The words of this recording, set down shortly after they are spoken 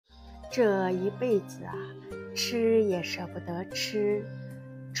这一辈子啊，吃也舍不得吃，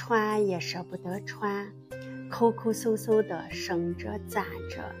穿也舍不得穿，抠抠搜搜的省着攒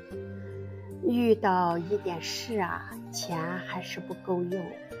着，遇到一点事啊，钱还是不够用，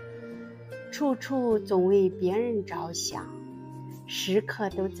处处总为别人着想，时刻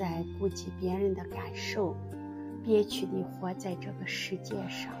都在顾及别人的感受，憋屈地活在这个世界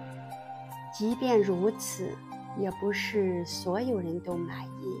上。即便如此，也不是所有人都满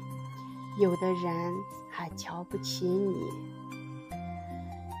意，有的人还瞧不起你。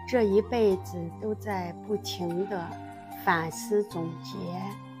这一辈子都在不停地反思总结，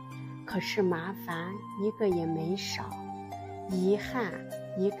可是麻烦一个也没少，遗憾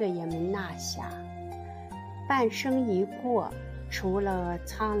一个也没落下。半生一过，除了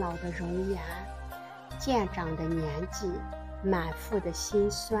苍老的容颜，渐长的年纪，满腹的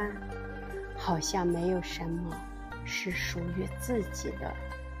心酸，好像没有什么是属于自己的。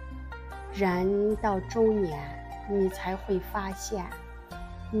人到中年，你才会发现，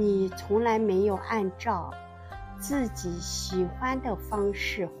你从来没有按照自己喜欢的方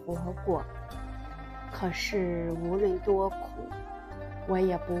式活过。可是无论多苦，我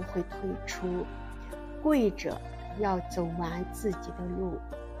也不会退出，跪着要走完自己的路，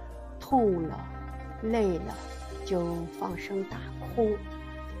痛了累了就放声大哭。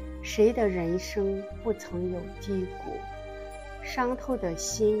谁的人生不曾有低谷？伤透的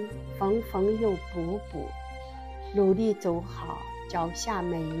心缝缝又补补，努力走好脚下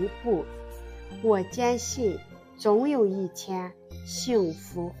每一步。我坚信总有一天幸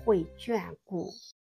福会眷顾。